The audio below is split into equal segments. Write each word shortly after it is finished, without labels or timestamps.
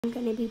I'm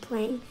gonna be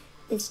playing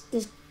this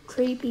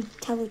creepy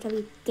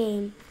Teletubby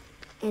game,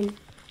 and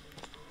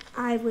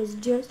I was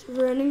just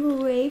running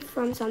away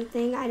from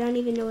something. I don't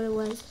even know what it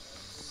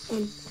was,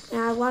 and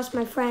I lost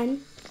my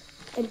friend,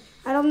 and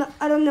I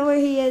don't know where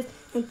he is.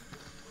 And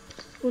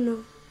oh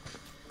no,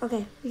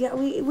 okay,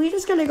 we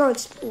just gonna go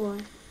explore.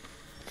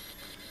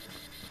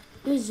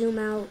 Let me zoom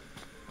out.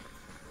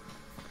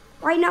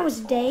 Right now it's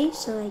day,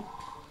 so like,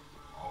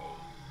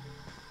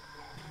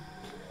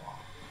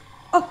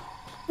 oh,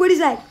 what is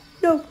that?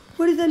 No,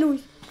 what is that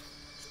noise?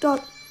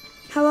 Stop.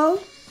 Hello?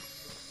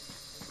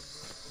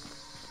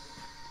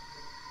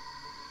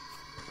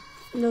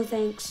 No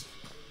thanks.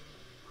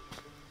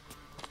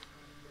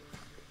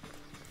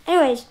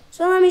 Anyways,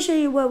 so let me show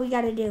you what we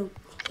gotta do.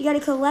 You gotta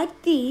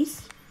collect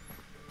these,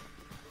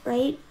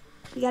 right?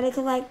 You gotta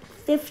collect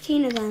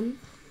 15 of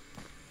them.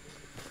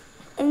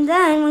 And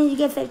then when you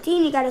get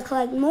 15, you gotta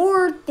collect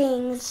more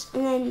things.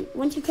 And then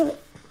once you collect...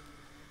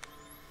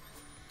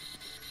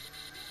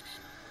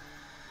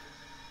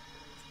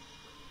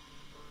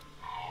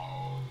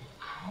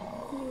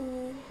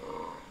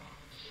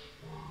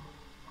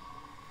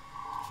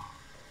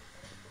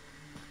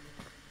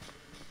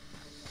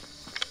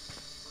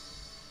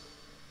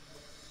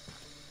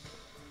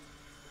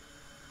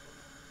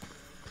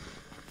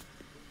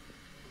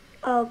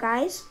 Oh,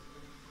 guys.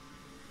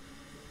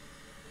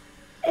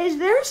 Is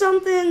there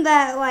something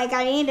that, like,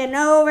 I need to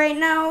know right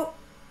now?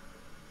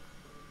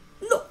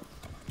 No.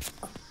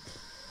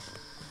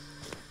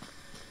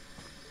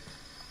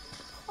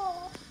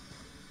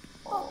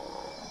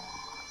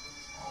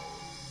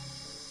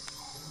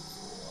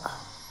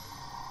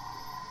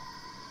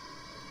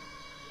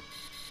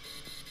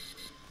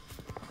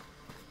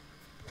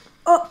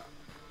 Oh.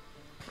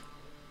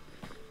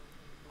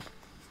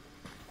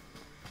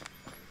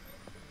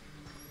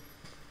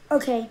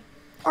 Okay.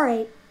 All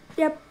right.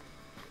 Yep.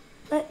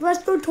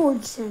 Let's go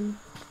towards him.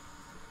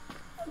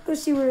 Let's go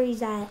see where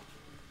he's at.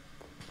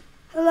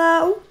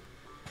 Hello?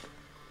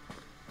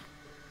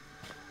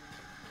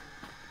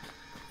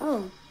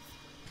 Oh.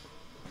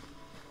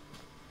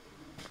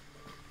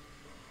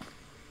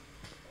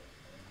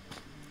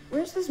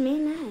 Where's this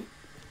man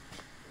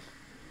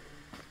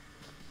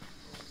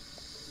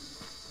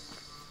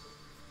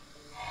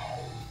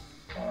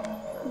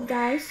at?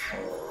 Guys.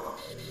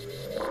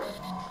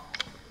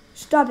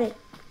 Stop it.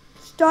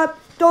 Stop.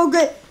 Don't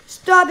get.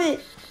 Stop it.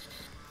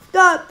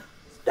 Stop.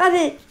 Stop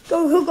it.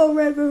 Go,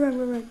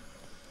 run.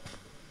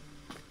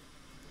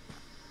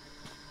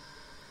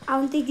 I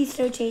don't think he's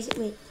still chasing.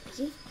 Wait, is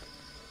he?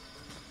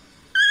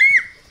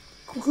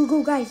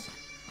 Go, guys.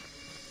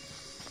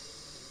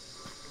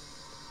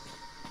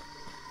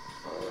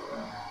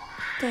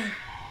 Okay.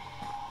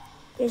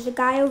 There's a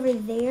guy over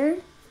there.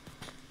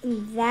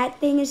 And that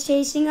thing is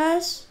chasing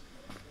us.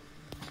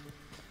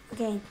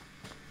 Okay.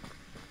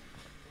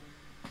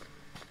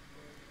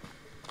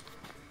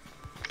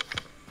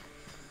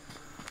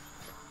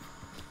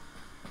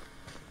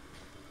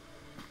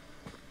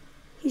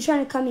 He's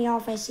trying to cut me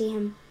off. I see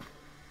him.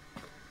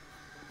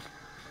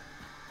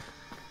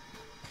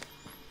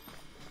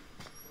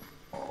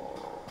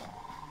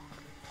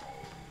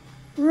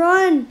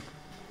 Run!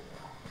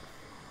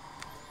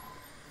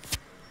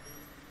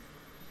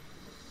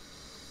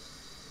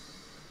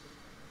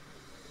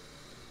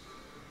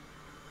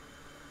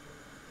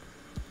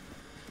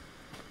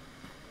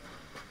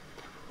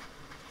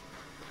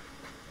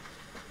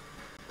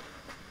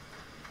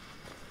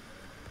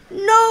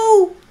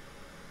 No!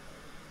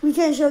 We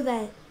can't show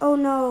that. Oh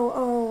no.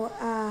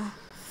 Oh,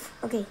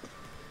 okay.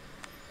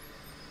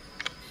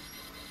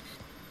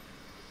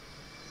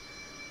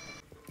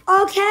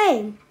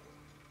 Okay.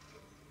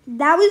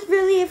 That was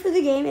really it for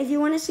the game. If you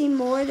want to see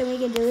more, then we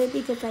can do it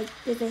because like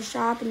there's a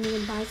shop and you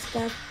can buy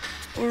stuff.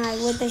 And like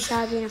with the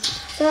shop, you know.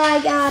 So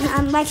like,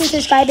 like and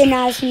subscribe and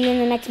I'll see you in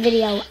the next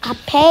video.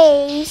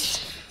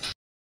 Peace.